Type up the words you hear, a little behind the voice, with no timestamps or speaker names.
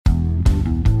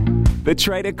The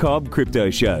Trader Cobb Crypto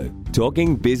Show,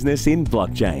 talking business in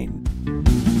blockchain.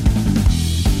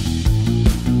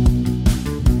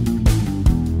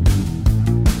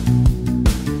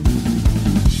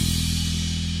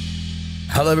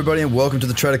 Hello everybody and welcome to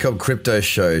the Trader Cobb Crypto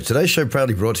Show. Today's show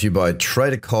proudly brought to you by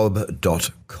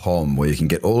TraderCobb.com, where you can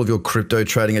get all of your crypto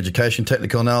trading education,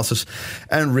 technical analysis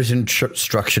and written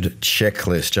structured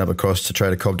checklist. Jump across to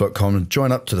TraderCobb.com and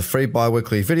join up to the free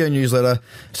bi-weekly video newsletter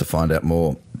to find out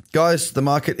more. Guys, the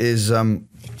market is a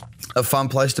fun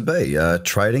place to be.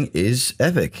 Trading is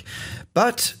epic,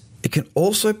 but it can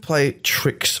also play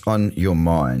tricks on your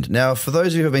mind. Now, for those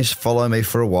of you who have been following me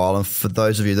for a while, and for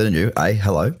those of you that are new, A,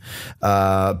 hello.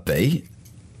 B,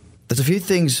 there's a few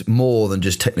things more than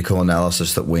just technical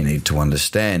analysis that we need to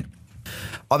understand.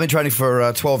 I've been trading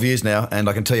for 12 years now, and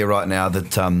I can tell you right now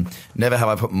that never have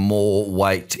I put more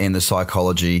weight in the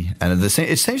psychology. And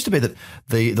it seems to be that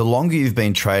the longer you've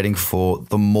been trading for,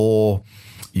 the more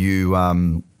you...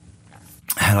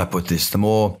 how do I put this? The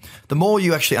more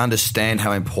you actually understand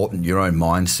how important your own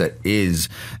mindset is,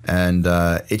 and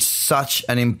it's such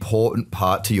an important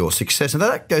part to your success. And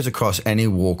that goes across any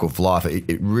walk of life.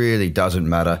 It really doesn't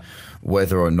matter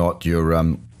whether or not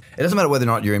you're. It doesn't matter whether or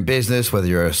not you're in business, whether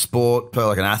you're a sport,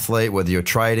 like an athlete, whether you're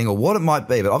trading or what it might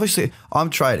be. But obviously, I'm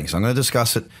trading, so I'm going to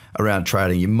discuss it around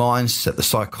trading, your mindset, the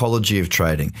psychology of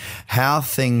trading, how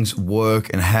things work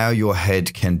and how your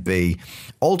head can be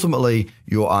ultimately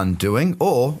your undoing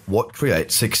or what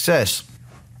creates success.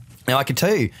 Now, I can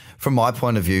tell you from my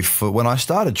point of view, for when I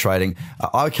started trading,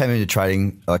 I came into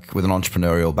trading like with an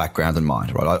entrepreneurial background in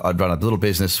mind, right? I'd run a little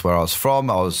business where I was from.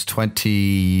 I was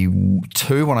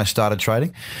 22 when I started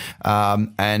trading.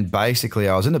 And basically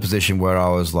I was in a position where I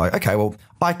was like, okay, well,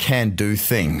 I can do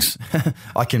things.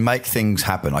 I can make things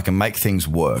happen. I can make things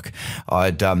work. I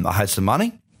had some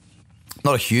money.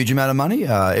 Not a huge amount of money.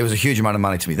 It was a huge amount of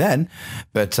money to me then,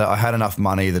 but I had enough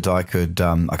money that I could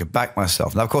back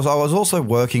myself. Now, of course, I was also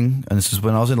working, and this is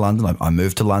when I was in London. I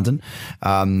moved to London.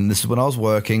 This is when I was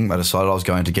working. I decided I was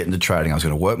going to get into trading. I was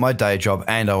going to work my day job,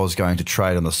 and I was going to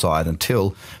trade on the side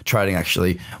until trading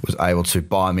actually was able to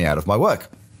buy me out of my work.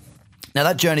 Now,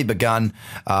 that journey began,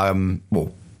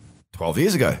 12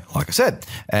 years ago, like I said.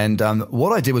 And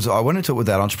what I did was I went into it with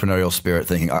that entrepreneurial spirit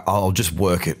thinking, I'll just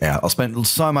work it out. I spent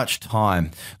so much time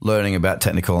learning about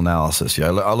technical analysis. I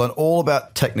learned all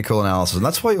about technical analysis. And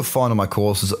that's why you'll find on my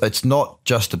courses, it's not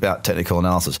just about technical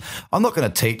analysis. I'm not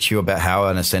going to teach you about how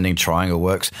an ascending triangle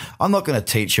works. I'm not going to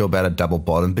teach you about a double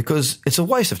bottom because it's a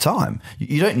waste of time.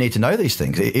 You don't need to know these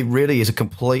things. It really is a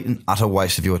complete and utter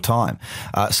waste of your time.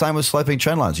 Same with sloping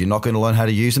trend lines. You're not going to learn how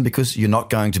to use them because you're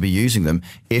not going to be using them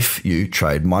if you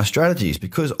trade my strategies,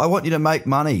 because I want you to make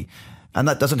money, and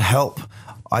that doesn't help.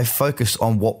 I focus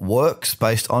on what works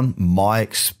based on my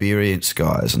experience,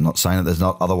 guys. I'm not saying that there's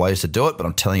not other ways to do it, but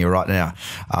I'm telling you right now,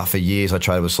 for years I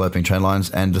traded with sloping trend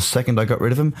lines, and the second I got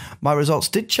rid of them, my results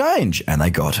did change and they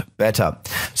got better.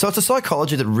 So it's a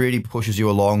psychology that really pushes you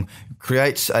along,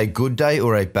 creates a good day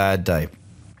or a bad day.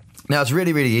 Now, it's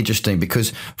really, really interesting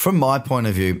because from my point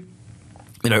of view,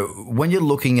 when you're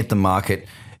looking at the market,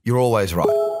 you're always right.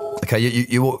 Okay,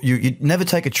 you never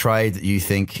take a trade that you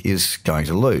think is going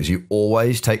to lose. You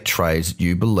always take trades that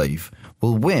you believe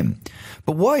will win.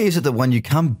 But why is it that when you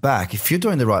come back, if you're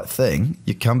doing the right thing,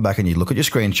 you come back and you look at your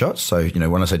screenshots. So,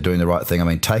 when I say doing the right thing, I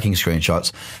mean taking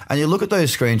screenshots. And you look at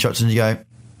those screenshots and you go,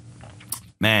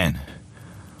 man,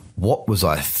 what was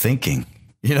I thinking?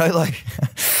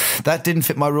 That didn't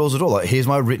fit my rules at all. Here's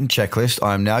my written checklist.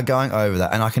 I'm now going over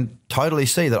that, and I can totally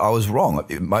see that I was wrong.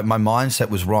 My mindset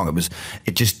was wrong.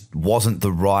 It just wasn't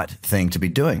the right thing to be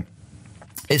doing.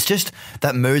 It's just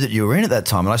that mood that you were in at that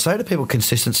time. And I say to people,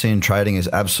 consistency in trading is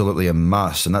absolutely a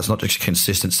must, and that's not just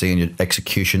consistency in your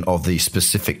execution of the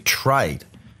specific trade,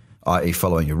 i.e.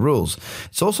 following your rules.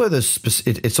 It's also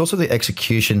the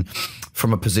execution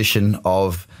from a position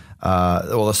of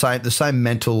the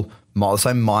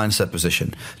same mindset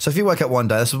position. So if you wake up one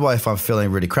day, this is why if I'm feeling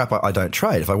really crap, I don't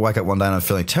trade. If I wake up one day and I'm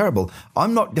feeling terrible,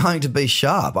 I'm not going to be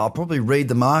sharp. I'll probably read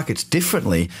the markets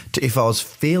differently to if I was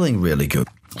feeling really good.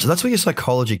 So that's where your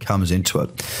psychology comes into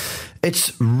it.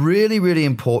 It's really, really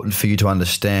important for you to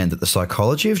understand that the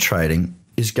psychology of trading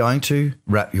is going to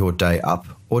wrap your day up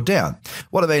or down.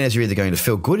 What I mean is you're either going to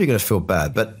feel good or you're going to feel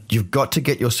bad, but you've got to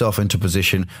get yourself into a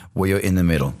position where you're in the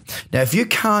middle. Now, if you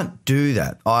can't do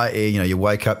that, i.e., you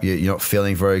wake up, you're not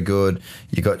feeling very good,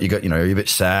 you're a bit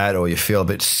sad or you feel a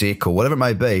bit sick or whatever it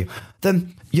may be,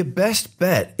 then your best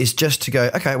bet is just to go,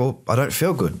 okay, well, I don't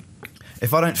feel good.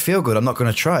 If I don't feel good, I'm not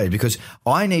going to trade because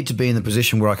I need to be in the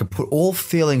position where I can put all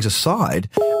feelings aside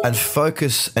and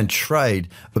focus and trade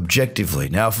objectively.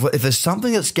 Now, if there's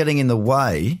something that's getting in the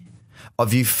way,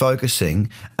 of you focusing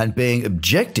and being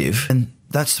objective. And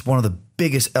that's one of the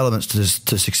biggest elements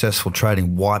to successful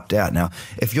trading wiped out. Now,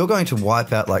 if you're going to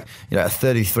wipe out a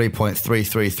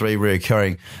 33.333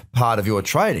 recurring part of your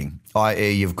trading,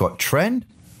 i.e. you've got trend,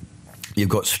 you've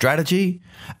got strategy,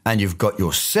 and you've got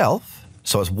yourself.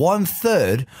 So it's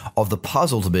 1/3 of the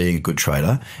puzzle to being a good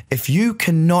trader. If you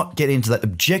cannot get into that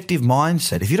objective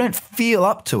mindset, if you don't feel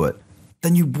up to it,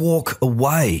 then you walk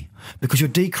away because you're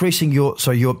increasing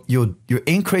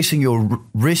your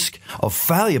risk of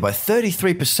failure by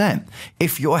 33%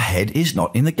 if your head is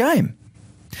not in the game.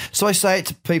 So I say it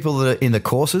to people that are in the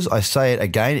courses. I say it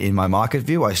again in my market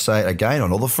view. I say it again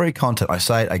on all the free content. I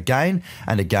say it again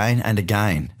and again and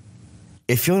again.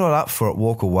 If you're not up for it,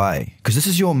 walk away, because this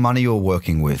is your money you're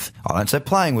working with. I don't say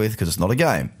playing with because it's not a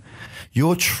game.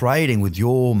 You're trading with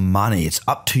your money. It's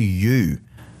up to you.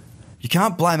 You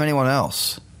can't blame anyone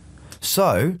else.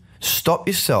 So stop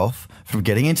yourself from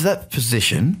getting into that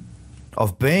position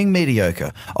of being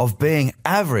mediocre, of being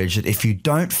average, that if you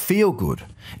don't feel good,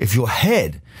 if your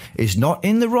head is not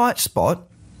in the right spot,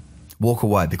 walk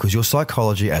away, because your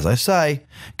psychology, as I say,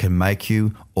 can make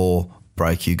you or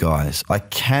break you, guys. I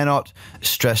cannot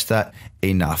stress that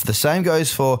enough. The same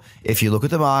goes for if you look at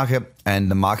the market and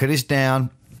the market is down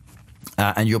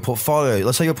and your portfolio,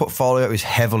 let's say your portfolio is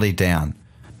heavily down.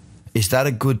 Is that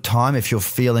a good time if you're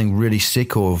feeling really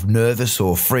sick or nervous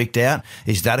or freaked out?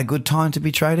 Is that a good time to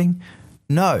be trading?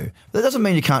 No. That doesn't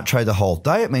mean you can't trade the whole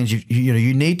day. It means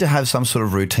you need to have some sort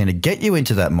of routine to get you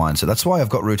into that mindset. That's why I've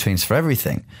got routines for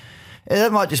everything.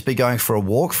 That might just be going for a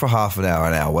walk for half an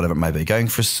hour, whatever it may be, going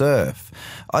for a surf.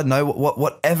 I don't know,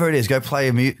 whatever it is, go play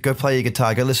your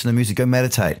guitar, go listen to music, go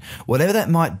meditate. Whatever that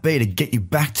might be to get you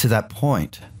back to that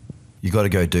point, you got to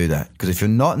go do that. Because if you're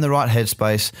not in the right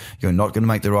headspace, you're not going to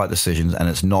make the right decisions, and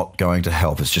it's not going to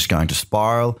help. It's just going to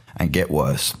spiral and get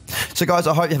worse. So guys,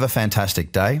 I hope you have a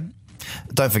fantastic day.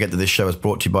 Don't forget that this show is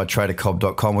brought to you by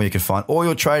TraderCobb.com, where you can find all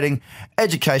your trading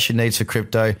education needs for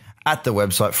crypto at the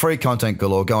website. Free content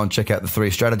galore. Go and check out the 3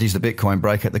 strategies, the Bitcoin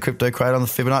breakout, the crypto crater, and the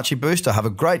Fibonacci booster. Have a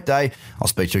great day. I'll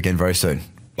speak to you again very soon.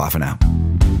 Bye for now.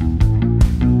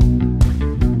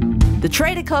 The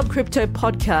Trader Cobb Crypto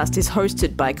Podcast is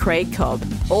hosted by Craig Cobb.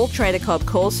 All Trader Cobb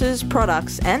courses,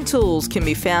 products, and tools can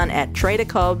be found at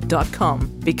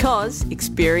TraderCobb.com, because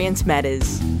experience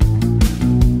matters.